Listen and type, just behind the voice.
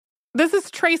This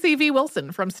is Tracy V.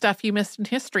 Wilson from Stuff You Missed in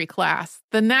History class.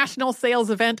 The national sales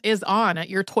event is on at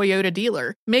your Toyota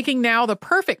dealer, making now the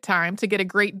perfect time to get a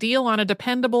great deal on a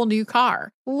dependable new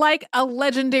car. Like a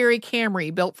legendary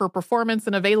Camry built for performance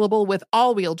and available with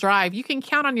all-wheel drive, you can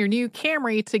count on your new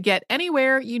Camry to get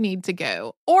anywhere you need to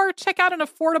go. Or check out an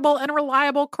affordable and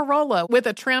reliable Corolla with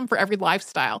a trim for every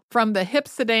lifestyle. From the hip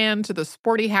sedan to the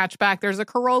sporty hatchback, there's a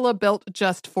Corolla built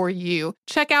just for you.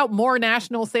 Check out more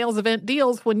national sales event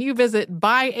deals when you visit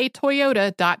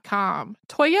buyatoyota.com.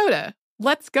 Toyota,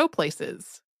 let's go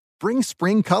places. Bring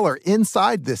spring color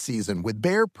inside this season with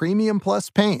Behr Premium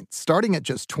Plus paint, starting at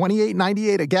just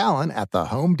 $28.98 a gallon at the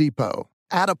Home Depot.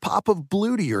 Add a pop of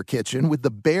blue to your kitchen with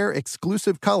the Behr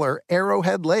exclusive color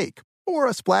Arrowhead Lake, or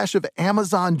a splash of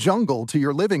Amazon Jungle to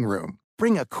your living room.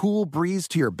 Bring a cool breeze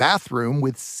to your bathroom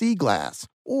with Sea Glass,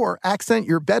 or accent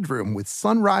your bedroom with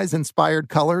sunrise-inspired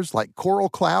colors like Coral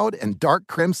Cloud and Dark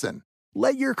Crimson.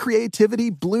 Let your creativity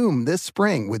bloom this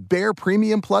spring with Behr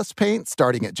Premium Plus paint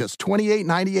starting at just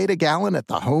 $28.98 a gallon at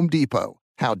the Home Depot.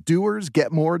 How doers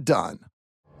get more done.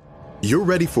 You're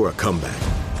ready for a comeback.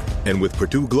 And with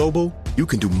Purdue Global, you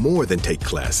can do more than take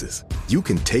classes. You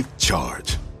can take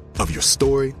charge of your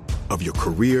story, of your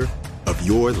career, of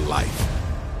your life.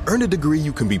 Earn a degree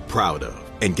you can be proud of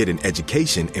and get an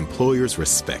education employers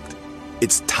respect.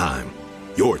 It's time,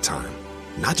 your time,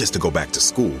 not just to go back to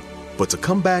school, but to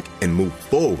come back and move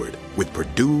forward with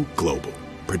Purdue Global,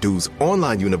 Purdue's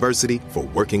online university for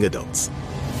working adults.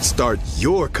 Start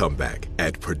your comeback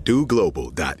at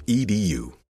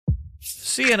purdueglobal.edu.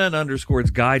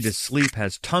 CNN_'s Guide to Sleep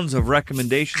has tons of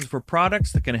recommendations for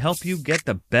products that can help you get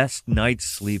the best night's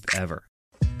sleep ever.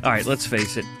 All right, let's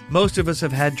face it, most of us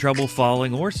have had trouble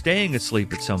falling or staying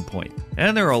asleep at some point,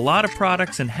 and there are a lot of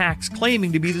products and hacks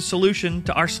claiming to be the solution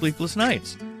to our sleepless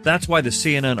nights. That's why the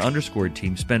CNN_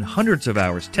 team spend hundreds of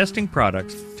hours testing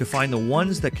products to find the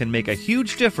ones that can make a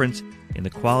huge difference in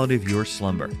the quality of your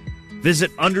slumber.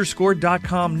 Visit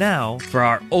underscore.com now for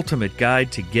our ultimate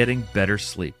guide to getting better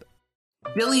sleep.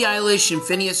 Billie Eilish and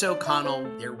Phineas O'Connell,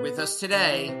 they're with us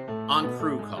today on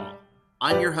Crew Call.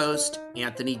 I'm your host,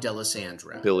 Anthony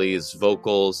D'Alessandro. Billie's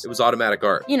vocals, it was automatic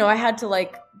art. You know, I had to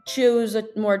choose a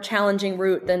more challenging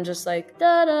route than just da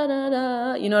da da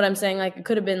da. You know what I'm saying? It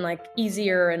could have been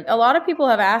easier. And a lot of people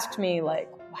have asked me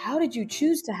how did you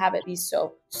choose to have it be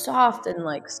so soft and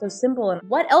so simple? And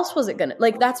what else was it gonna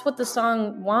that's what the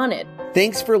song wanted.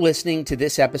 Thanks for listening to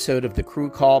this episode of the Crew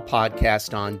Call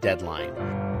podcast on Deadline.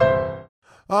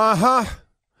 I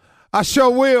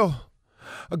sure will.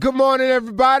 Good morning,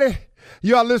 everybody.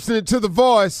 You are listening to The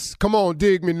Voice. Come on,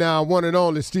 dig me now. One and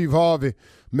only Steve Harvey.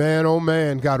 Man, oh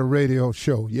man, got a radio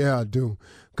show. Yeah, I do.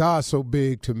 God's so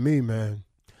big to me, man.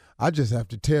 I just have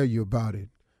to tell you about it.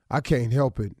 I can't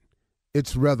help it.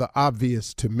 It's rather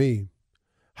obvious to me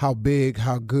how big,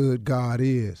 how good God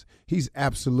is. He's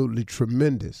absolutely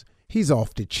tremendous. He's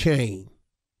off the chain.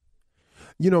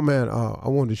 You know, man, I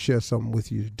wanted to share something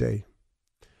with you today.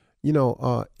 You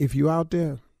know, if you're out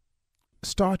there,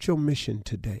 start your mission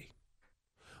today.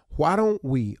 Why don't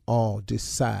we all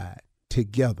decide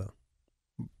together?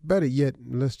 Better yet,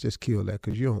 let's just kill that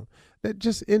because you don't. That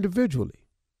just individually.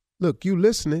 Look, you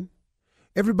listening.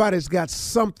 Everybody's got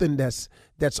something that's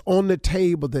on the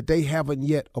table that they haven't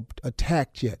yet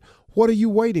attacked yet. What are you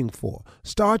waiting for?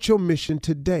 Start your mission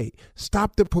today.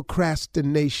 Stop the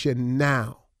procrastination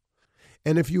now.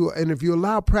 And if you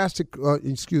allow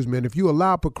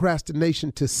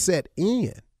procrastination to set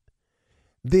in,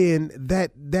 then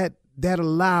that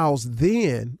allows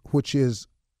then, which is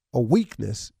a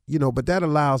weakness, but that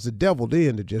allows the devil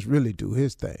then to just really do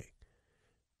his thing.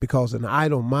 Because an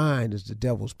idle mind is the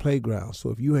devil's playground. So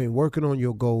if you ain't working on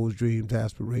your goals, dreams,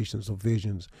 aspirations, or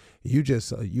visions, you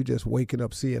just waking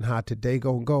up seeing how today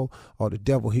gonna go, or the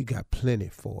devil, he got plenty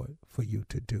for you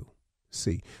to do.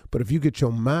 See, but if you get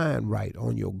your mind right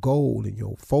on your goal and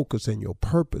your focus and your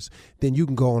purpose, then you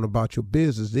can go on about your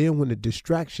business. Then when the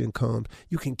distraction comes,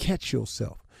 you can catch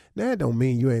yourself. Now, that don't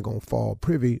mean you ain't going to fall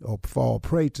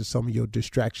prey to some of your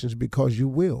distractions, because you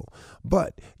will.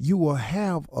 But you will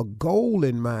have a goal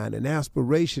in mind, an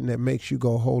aspiration that makes you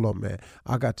go, hold on, man,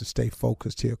 I got to stay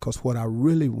focused here, because what I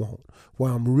really want,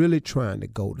 where I'm really trying to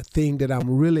go, the thing that I'm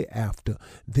really after,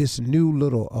 this new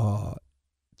little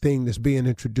thing that's being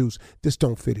introduced, this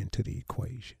don't fit into the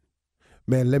equation.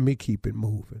 Man, let me keep it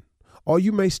moving. Or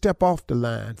you may step off the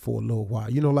line for a little while.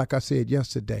 Like I said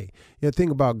yesterday, the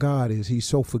thing about God is he's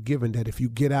so forgiving that if you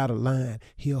get out of line,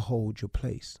 he'll hold your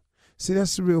place. See,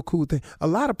 that's the real cool thing. A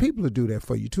lot of people will do that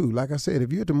for you, too. Like I said,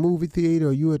 if you're at the movie theater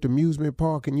or you're at the amusement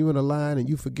park and you're in a line and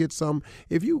you forget something,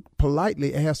 if you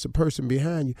politely ask the person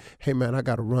behind you, hey, man, I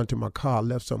got to run to my car, I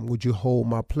left something, would you hold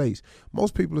my place?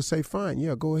 Most people will say, fine,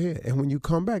 yeah, go ahead. And when you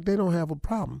come back, they don't have a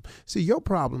problem. See, your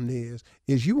problem is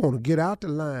you want to get out the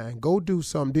line, go do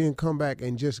something, then come back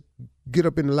and just get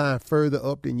up in the line further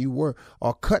up than you were,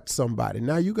 or cut somebody.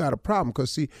 Now you got a problem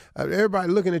because, see,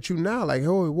 everybody looking at you now like,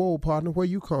 oh, whoa, partner, where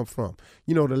you come from?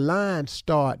 You know, the line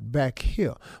start back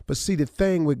here. But see, the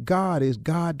thing with God is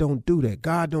God don't do that.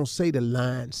 God don't say the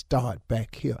line start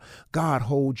back here. God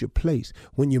holds your place.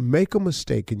 When you make a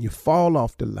mistake and you fall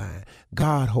off the line,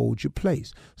 God holds your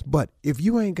place. But if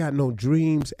you ain't got no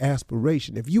dreams,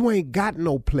 aspiration, if you ain't got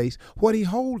no place, what he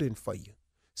holding for you?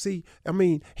 See, I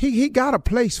mean, he got a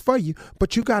place for you,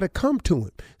 but you got to come to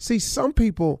him. See, some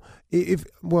people, here's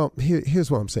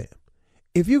what I'm saying.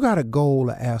 If you got a goal,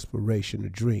 an aspiration, a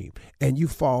dream, and you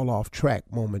fall off track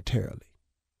momentarily,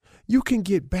 you can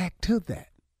get back to that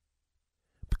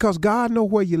because God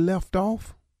knows where you left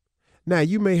off. Now,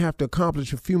 you may have to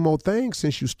accomplish a few more things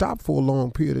since you stopped for a long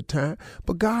period of time,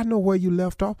 but God knows where you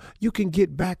left off. You can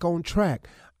get back on track.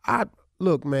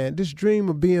 Look, man, this dream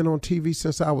of being on TV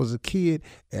since I was a kid,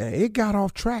 it got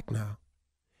off track now.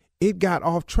 It got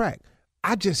off track.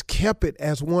 I just kept it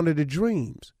as one of the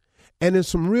dreams. And in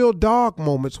some real dark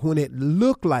moments when it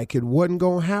looked like it wasn't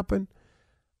going to happen,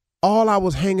 all I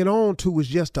was hanging on to was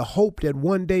just a hope that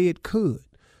one day it could.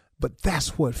 But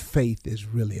that's what faith is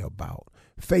really about.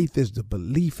 Faith is the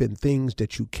belief in things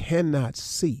that you cannot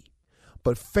see.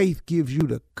 But faith gives you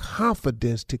the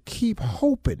confidence to keep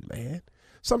hoping, man.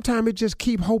 Sometimes it just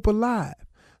keep hope alive.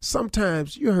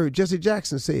 Sometimes, you heard Jesse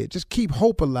Jackson say it, just keep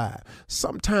hope alive.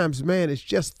 Sometimes, man, it's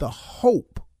just the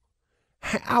hope.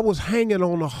 I was hanging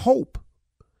on a hope.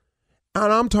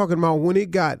 And I'm talking about when it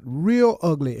got real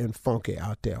ugly and funky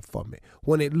out there for me.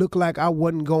 When it looked like I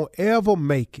wasn't going to ever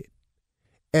make it.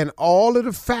 And all of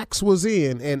the facts was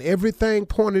in and everything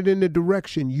pointed in the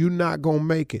direction you're not going to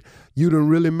make it. You done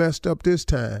really messed up this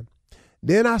time.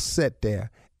 Then I sat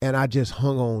there and I just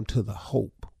hung on to the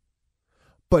hope.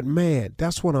 But man,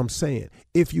 that's what I'm saying.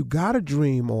 If you got a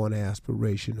dream or an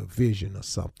aspiration, a vision or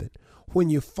something,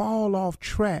 when you fall off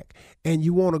track and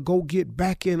you want to go get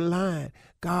back in line,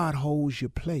 God holds your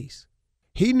place.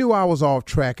 He knew I was off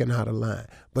track and out of line,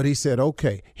 but he said,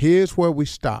 okay, here's where we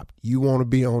stopped. You want to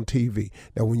be on TV.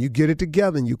 Now, when you get it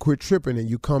together and you quit tripping and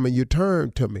you come and you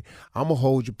turn to me, I'm going to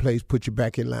hold your place, put you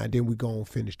back in line, then we go and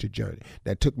finish the journey.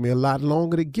 That took me a lot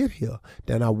longer to get here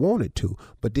than I wanted to,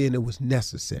 but then it was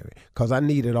necessary because I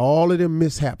needed all of them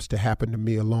mishaps to happen to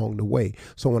me along the way.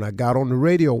 So when I got on the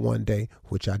radio one day,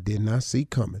 which I did not see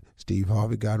coming, Steve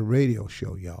Harvey got a radio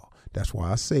show, y'all. That's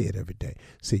why I say it every day.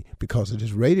 See, because of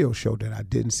this radio show that I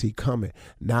didn't see coming,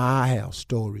 now I have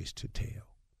stories to tell.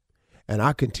 And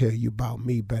I can tell you about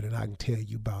me better than I can tell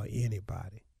you about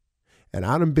anybody. And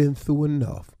I done been through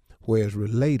enough where it's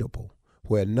relatable,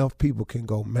 where enough people can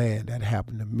go, man, that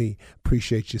happened to me.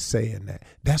 Appreciate you saying that.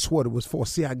 That's what it was for.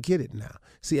 See, I get it now.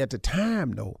 See, at the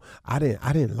time, though, I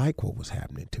didn't like what was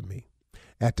happening to me.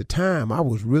 At the time, I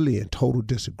was really in total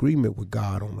disagreement with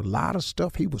God on a lot of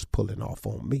stuff he was pulling off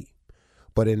on me.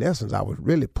 But in essence, I was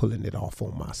really pulling it off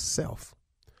on myself.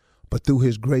 But through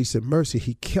his grace and mercy,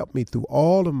 he kept me through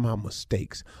all of my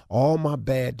mistakes, all my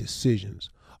bad decisions,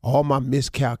 all my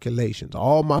miscalculations,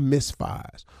 all my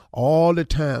misfires, all the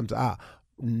times I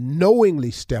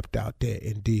knowingly stepped out there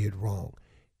and did wrong.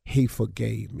 He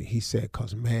forgave me. He said,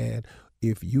 because, man,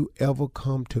 if you ever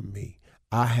come to me,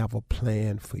 I have a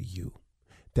plan for you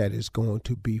that is going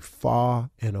to be far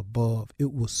and above.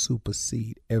 It will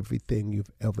supersede everything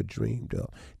you've ever dreamed of.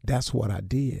 That's what I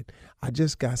did. I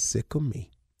just got sick of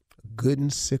me, good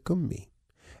and sick of me.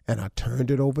 And I turned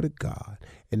it over to God.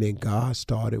 And then God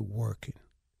started working.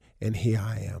 And here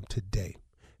I am today.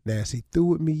 Now, is he through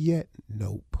with me yet?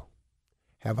 Nope.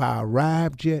 Have I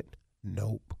arrived yet?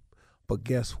 Nope. But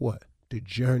guess what? The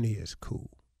journey is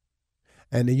cool.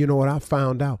 And then you know what I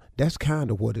found out? That's kind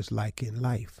of what it's like in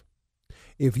life.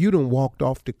 If you done walked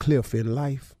off the cliff in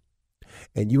life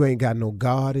and you ain't got no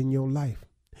God in your life,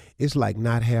 it's like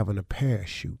not having a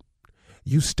parachute.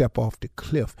 You step off the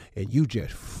cliff and you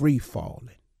just free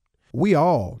falling.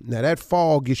 Now that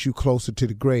fall gets you closer to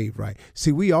the grave, right?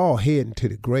 See, we all heading to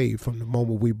the grave from the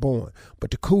moment we're born.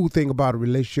 But the cool thing about a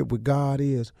relationship with God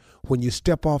is when you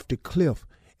step off the cliff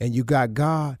and you got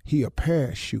God, he a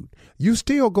parachute. You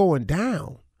still going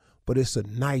down, but it's a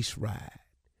nice ride.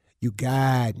 You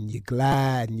guide and you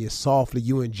glide and you're softly,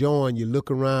 you enjoying, you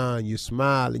look around, you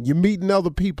smiling, you're meeting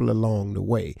other people along the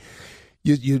way.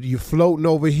 You're floating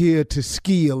over here to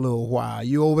ski a little while.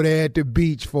 You're over there at the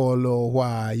beach for a little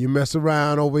while. You mess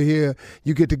around over here.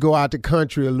 You get to go out the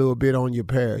country a little bit on your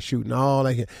parachute and all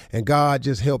that. And God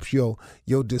just helps your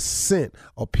descent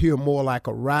appear more like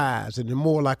a rise and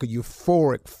more like a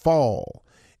euphoric fall,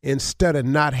 instead of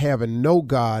not having no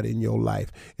God in your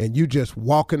life and you just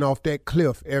walking off that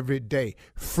cliff every day,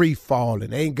 free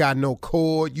falling, ain't got no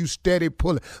cord, you steady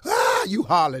pulling. You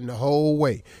hollering the whole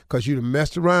way because you done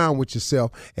messed around with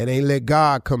yourself and ain't let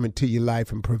God come into your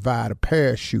life and provide a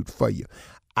parachute for you.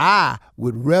 I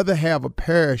would rather have a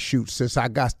parachute since I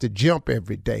got to jump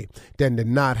every day than to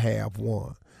not have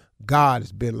one. God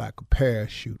has been like a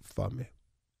parachute for me.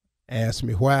 Ask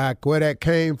me where that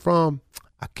came from,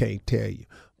 I can't tell you.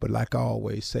 But like I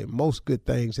always say, most good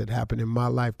things that happen in my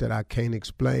life that I can't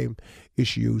explain,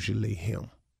 it's usually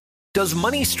him. Does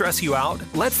money stress you out?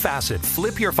 Let Facet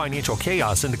flip your financial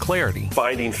chaos into clarity.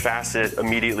 Finding Facet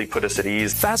immediately put us at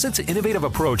ease. Facet's innovative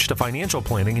approach to financial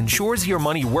planning ensures your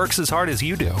money works as hard as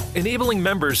you do, enabling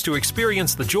members to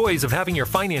experience the joys of having your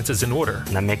finances in order.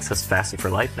 And that makes us Facet for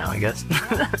life now, I guess.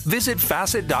 Visit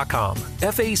Facet.com,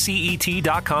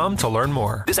 FACET.com to learn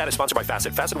more. This ad is sponsored by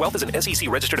Facet. Facet Wealth is an SEC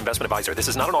registered investment advisor. This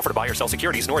is not an offer to buy or sell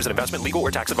securities, nor is it investment, legal,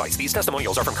 or tax advice. These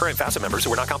testimonials are from current Facet members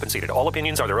who are not compensated. All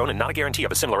opinions are their own and not a guarantee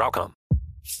of a similar outcome.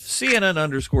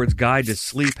 CNN_'s Guide to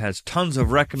Sleep has tons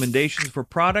of recommendations for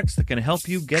products that can help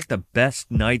you get the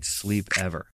best night's sleep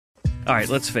ever. All right,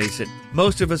 let's face it,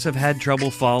 most of us have had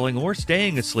trouble falling or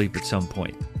staying asleep at some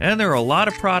point, and there are a lot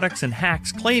of products and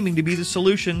hacks claiming to be the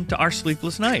solution to our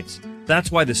sleepless nights.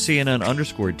 That's why the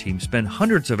CNN_ team spend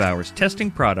hundreds of hours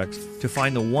testing products to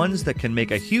find the ones that can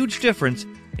make a huge difference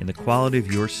in the quality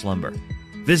of your slumber.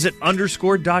 Visit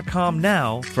underscore.com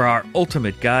now for our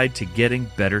ultimate guide to getting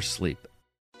better sleep.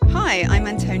 Hi, I'm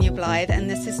Antonia Blythe, and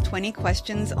this is 20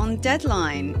 Questions on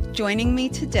Deadline. Joining me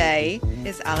today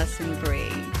is Alison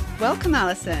Brie. Welcome,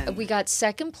 Alison. We got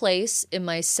second place in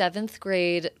my 7th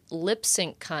grade lip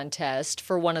sync contest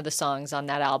for one of the songs on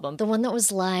that album. The one that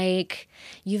was like,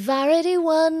 "You've already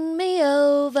won me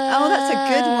over." Oh, that's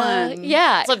a good one.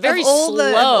 Yeah. It's like very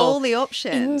slow. Of all the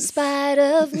options. In spite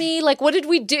of me. Like, what did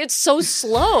we do? It's so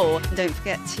slow. Don't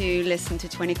forget to listen to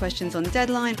 20 Questions on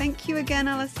Deadline. Thank you again,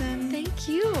 Alison. Thank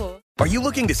you. Are you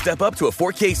looking to step up to a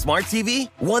 4K smart TV?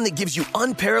 One that gives you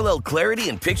unparalleled clarity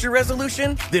and picture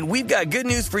resolution? Then we've got good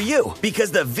news for you, because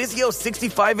the Vizio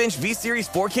 65-inch V-Series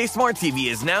 4K smart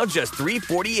TV is now just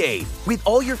 $348. With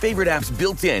all your favorite apps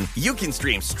built in, you can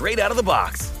stream straight out of the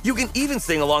box. You can even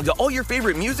sing along to all your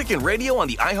favorite music and radio on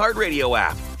the iHeartRadio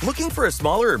app. Looking for a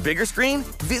smaller or bigger screen?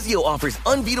 Vizio offers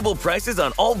unbeatable prices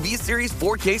on all V-Series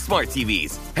 4K smart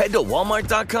TVs. Head to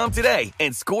Walmart.com today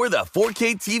and score the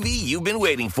 4K TV you've been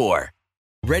waiting for.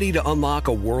 Ready to unlock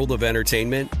a world of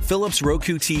entertainment? Philips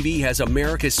Roku TV has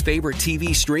America's favorite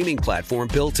TV streaming platform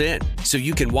built in, so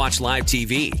you can watch live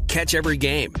TV, catch every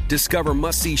game, discover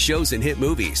must-see shows and hit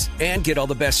movies, and get all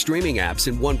the best streaming apps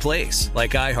in one place,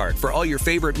 like iHeart for all your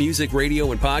favorite music,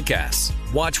 radio, and podcasts.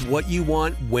 Watch what you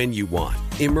want, when you want.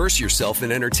 Immerse yourself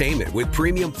in entertainment with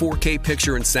premium 4K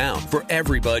picture and sound for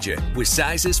every budget, with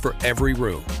sizes for every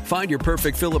room. Find your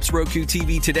perfect Philips Roku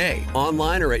TV today,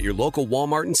 online or at your local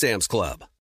Walmart and Sam's Club.